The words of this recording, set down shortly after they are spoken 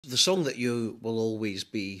The song that you will always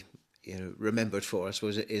be, remembered for, I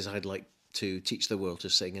suppose, is "I'd Like to Teach the World to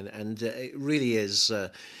Sing," and it really is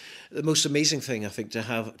the most amazing thing, I think, to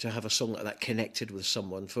have a song like that connected with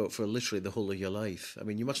someone for literally the whole of your life. I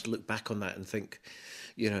mean, you must look back on that and think,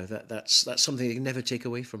 that's something you can never take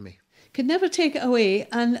away from me. Could never take it away,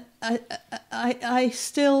 and I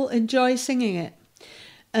still enjoy singing it.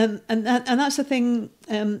 And that's the thing,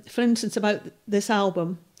 for instance, about this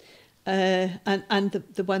album, and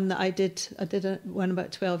the one that I did one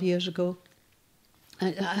about 12 years ago.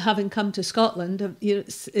 Having come to Scotland,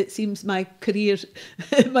 it seems my career,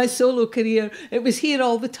 my solo career, it was here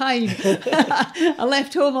all the time. I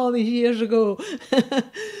left home all these years ago.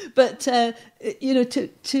 But to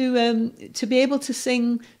be able to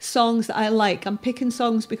sing songs that I like, I'm picking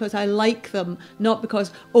songs because I like them, not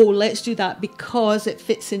because, let's do that because it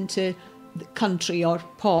fits into country or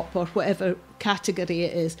pop or whatever category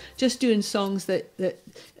it is. Just doing songs that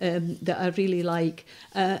I really like.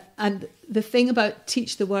 And the thing about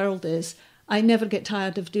Teach the World is I never get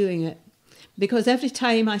tired of doing it, because every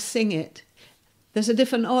time I sing it, there's a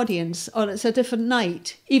different audience, or it's a different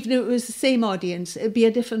night. Even if it was the same audience, it'd be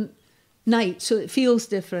a different night, so it feels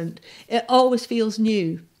different. It always feels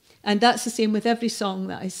new. And that's the same with every song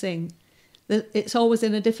that I sing. It's always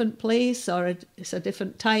in a different place, or it's a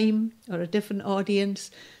different time, or a different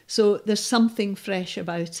audience. So there's something fresh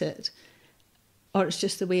about it. Or it's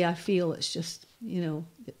just the way I feel. It's just,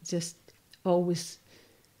 just always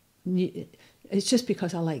new. It's just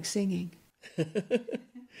because I like singing.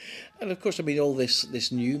 And of course, I mean, all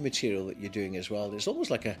this new material that you're doing as well, it's almost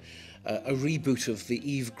like a reboot of the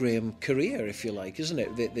Eve Graham career, if you like, isn't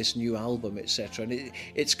it? This new album, etc. And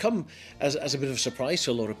it's come as a bit of a surprise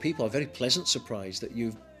to a lot of people, a very pleasant surprise that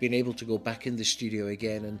you've been able to go back in the studio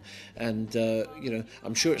again. And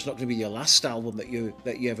I'm sure it's not going to be your last album that you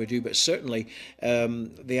ever do, but certainly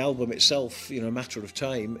the album itself, a matter of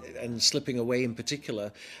time, and Slipping Away in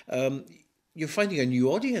particular, you're finding a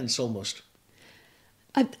new audience almost.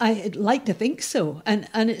 I'd like to think so,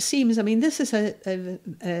 and it seems. I mean, this is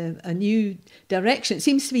a new direction. It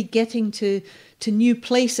seems to be getting to new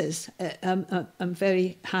places. I'm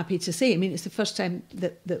very happy to say. I mean, it's the first time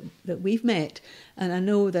that we've met, and I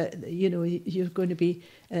know that you're going to be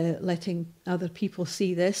letting other people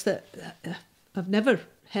see this that I've never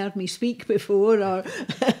heard me speak before, or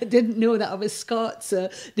didn't know that I was Scots,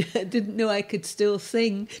 didn't know I could still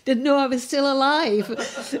sing, didn't know I was still alive.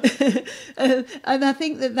 And I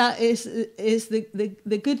think that is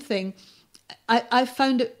the good thing. I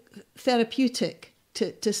found it therapeutic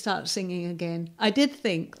to start singing again. I did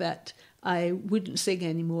think that I wouldn't sing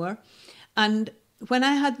anymore. And when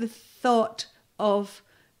I had the thought of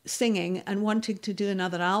singing and wanting to do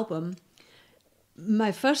another album,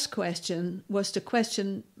 my first question was to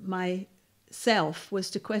question myself,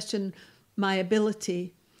 was to question my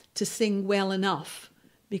ability to sing well enough,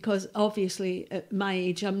 because obviously at my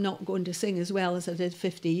age I'm not going to sing as well as I did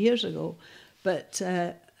 50 years ago, but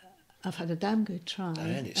I've had a damn good try.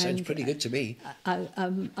 And it sounds pretty good to me.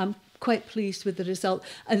 I'm quite pleased with the result,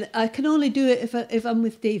 and I can only do it if I'm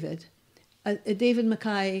with David. David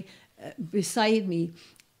Mackay beside me.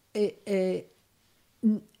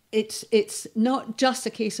 It's not just a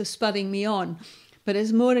case of spurring me on, but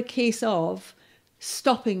it's more a case of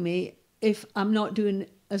stopping me if I'm not doing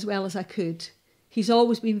as well as I could. He's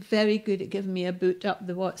always been very good at giving me a boot up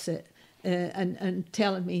the what's it, and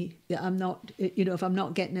telling me that I'm not, if I'm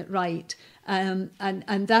not getting it right, and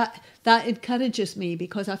that encourages me,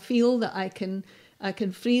 because I feel that I can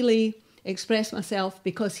freely express myself,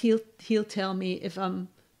 because he'll tell me if I'm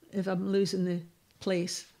losing the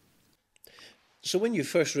place. So when you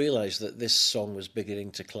first realised that this song was beginning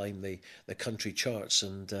to climb the country charts,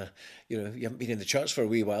 and you haven't been in the charts for a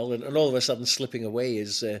wee while, and all of a sudden Slipping Away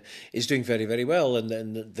is doing very, very well, and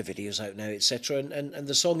then the video's out now, etc., and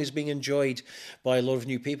the song is being enjoyed by a lot of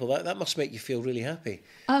new people, that must make you feel really happy.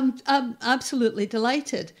 I'm absolutely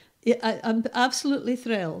delighted. I'm absolutely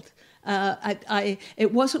thrilled.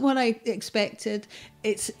 It wasn't what I expected.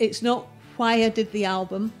 It's not why I did the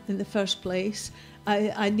album in the first place.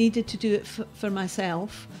 I needed to do it for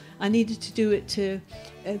myself. I needed to do it to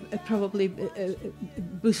probably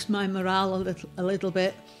boost my morale a little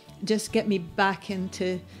bit, just get me back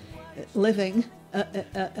into living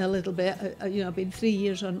a little bit. I've been 3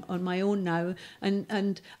 years on my own now,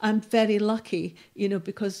 and I'm very lucky,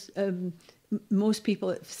 because most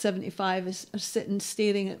people at 75 are sitting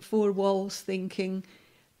staring at four walls thinking,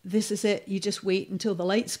 this is it, you just wait until the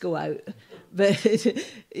lights go out. But, to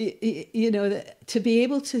be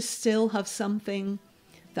able to still have something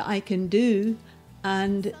that I can do,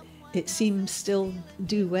 and it seems still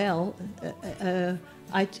do well,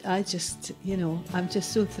 I just, I'm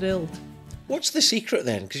just so thrilled. What's the secret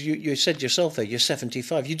then? Because you said yourself there, you're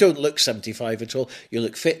 75. You don't look 75 at all. You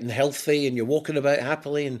look fit and healthy, and you're walking about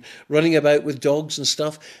happily and running about with dogs and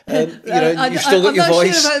stuff. You've still got your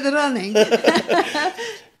voice. I'm not sure about the running.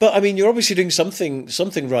 But I mean, you're obviously doing something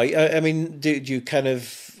right. I mean, do you kind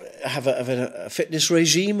of have a fitness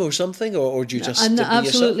regime or something, or do you just be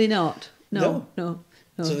absolutely yourself? not. No.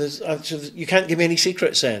 So you can't give me any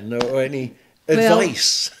secrets then, or any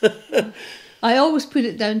advice. I always put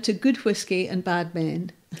it down to good whiskey and bad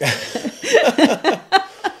men.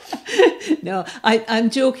 No,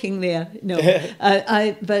 I'm joking there. No,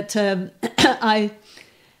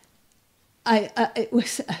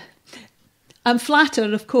 I'm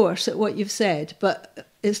flattered, of course, at what you've said, but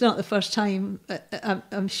it's not the first time.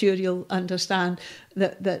 I'm sure you'll understand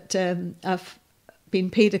that I've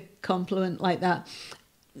been paid a compliment like that.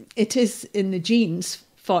 It is in the genes,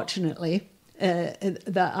 fortunately.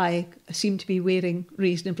 That I seem to be wearing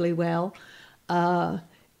reasonably well.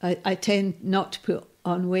 I tend not to put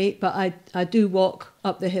on weight, but I do walk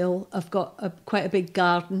up the hill. I've got quite a big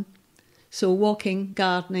garden, so walking,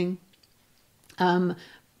 gardening.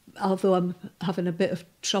 Although I'm having a bit of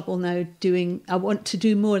trouble now I want to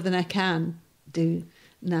do more than I can do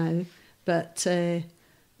now, but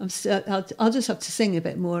I'll just have to sing a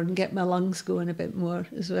bit more and get my lungs going a bit more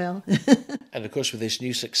as well. And of course, with this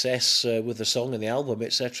new success with the song and the album,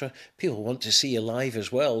 etc., people want to see you live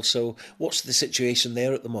as well. So what's the situation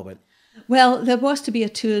there at the moment? Well, there was to be a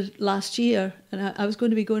tour last year, and I was going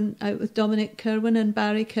to be going out with Dominic Kirwan and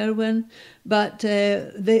Barry Kirwan, but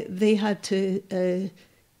they had to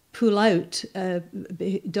pull out.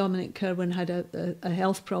 Dominic Kirwan had a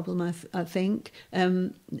health problem, I think.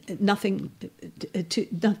 Nothing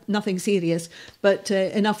serious, but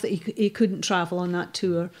enough that he couldn't travel on that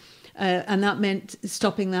tour. And that meant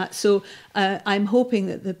stopping that. So I'm hoping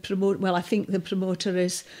that I think the promoter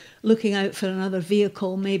is looking out for another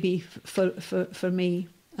vehicle, maybe for me.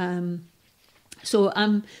 So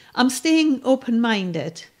I'm staying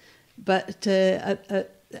open-minded, but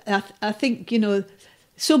I think,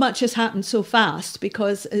 so much has happened so fast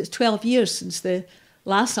because it's 12 years since the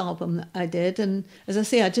last album that I did. And as I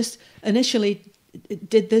say, I just initially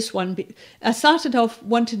did this one. I started off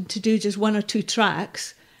wanting to do just one or two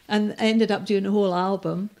tracks, and I ended up doing a whole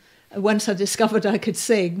album once I discovered I could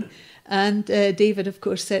sing. And David, of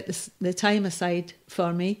course, set the time aside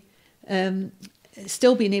for me.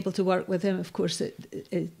 Still being able to work with him, of course,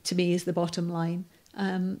 to me is the bottom line.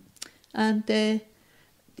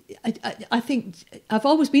 I think I've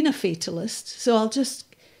always been a fatalist, so I'll just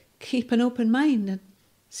keep an open mind and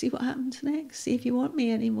see what happens next, see if you want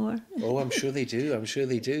me anymore. Oh, I'm sure they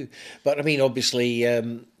do. But I mean, obviously,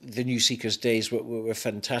 the New Seekers days were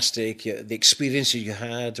fantastic. The experiences you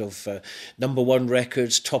had of #1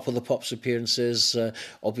 records, Top of the Pops appearances,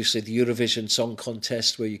 obviously the Eurovision Song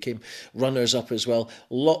Contest where you came runners-up as well.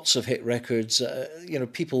 Lots of hit records.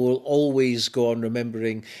 People will always go on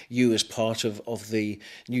remembering you as part of the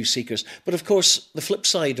New Seekers. But of course, the flip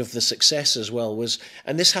side of the success as well was,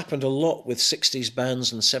 and this happened a lot with 60s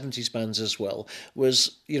bands and 70s bands as well,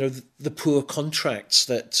 was the poor contracts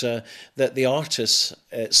that the artists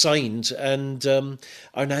signed and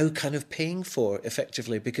are now kind of paying for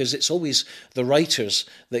effectively, because it's always the writers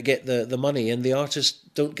that get the money and the artists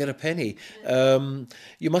don't get a penny.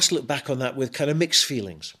 You must look back on that with kind of mixed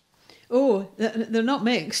feelings. Oh, they're not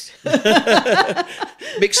mixed.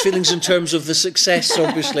 Mixed feelings in terms of the success,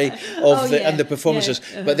 obviously, and the performances,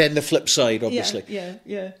 but then the flip side, obviously.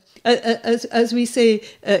 Yeah. As we say,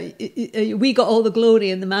 we got all the glory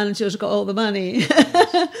and the managers got all the money.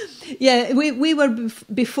 Yeah, we were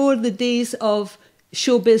before the days of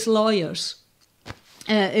showbiz lawyers.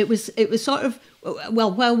 It was sort of,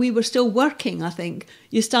 well, while we were still working, I think,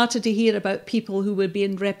 you started to hear about people who were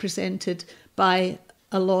being represented by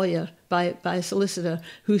a lawyer, by a solicitor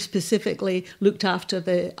who specifically looked after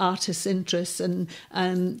the artists' interests and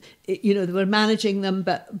they were managing them,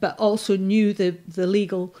 but also knew the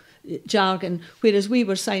legal jargon, whereas we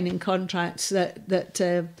were signing contracts that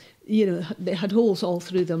they had holes all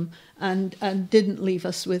through them and didn't leave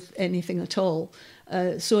us with anything at all.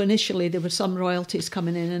 So initially there were some royalties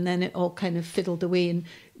coming in, and then it all kind of fiddled away, and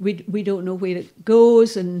we don't know where it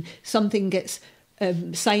goes, and something gets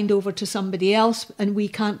signed over to somebody else, and we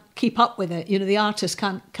can't keep up with it. The artist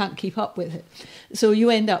can't keep up with it, so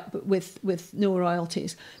you end up with no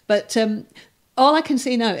royalties. But all I can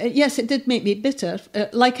say now, yes, it did make me bitter,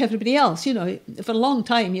 like everybody else. For a long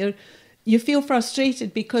time you feel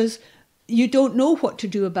frustrated because you don't know what to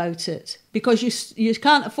do about it because you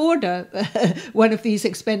can't afford one of these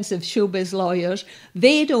expensive showbiz lawyers.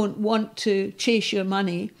 They don't want to chase your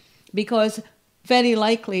money because very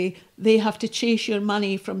likely they have to chase your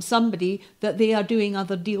money from somebody that they are doing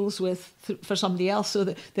other deals with for somebody else, so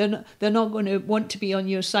that they're not going to want to be on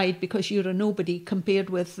your side because you're a nobody compared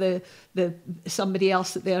with the somebody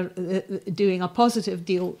else that they're doing a positive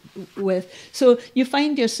deal with. So you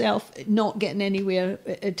find yourself not getting anywhere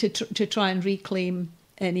to try and reclaim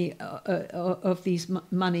any of these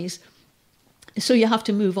monies. So you have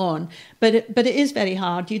to move on. But it is very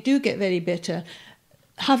hard. You do get very bitter.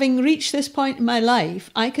 Having reached this point in my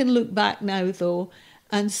life, I can look back now, though,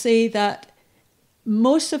 and say that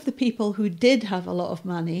most of the people who did have a lot of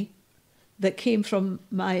money that came from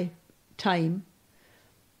my time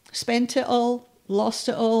spent it all, lost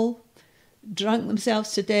it all, drank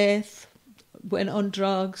themselves to death, went on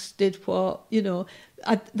drugs, did what,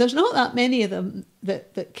 there's not that many of them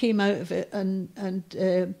that came out of it and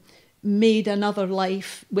made another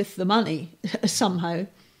life with the money somehow.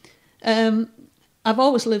 I've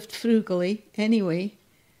always lived frugally anyway,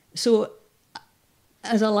 so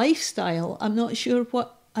as a lifestyle, I'm not sure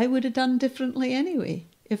what I would have done differently anyway.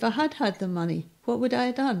 If I had the money, what would I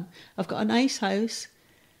have done? I've got a nice house,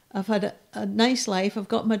 I've had a nice life, I've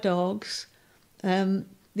got my dogs. The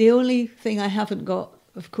only thing I haven't got,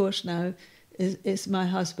 of course, now is my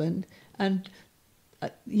husband, and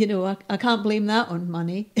I can't blame that on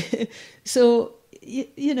money. So,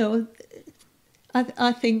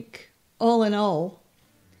 I think all in all,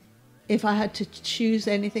 if I had to choose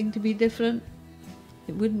anything to be different,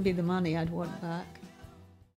 it wouldn't be the money I'd want back.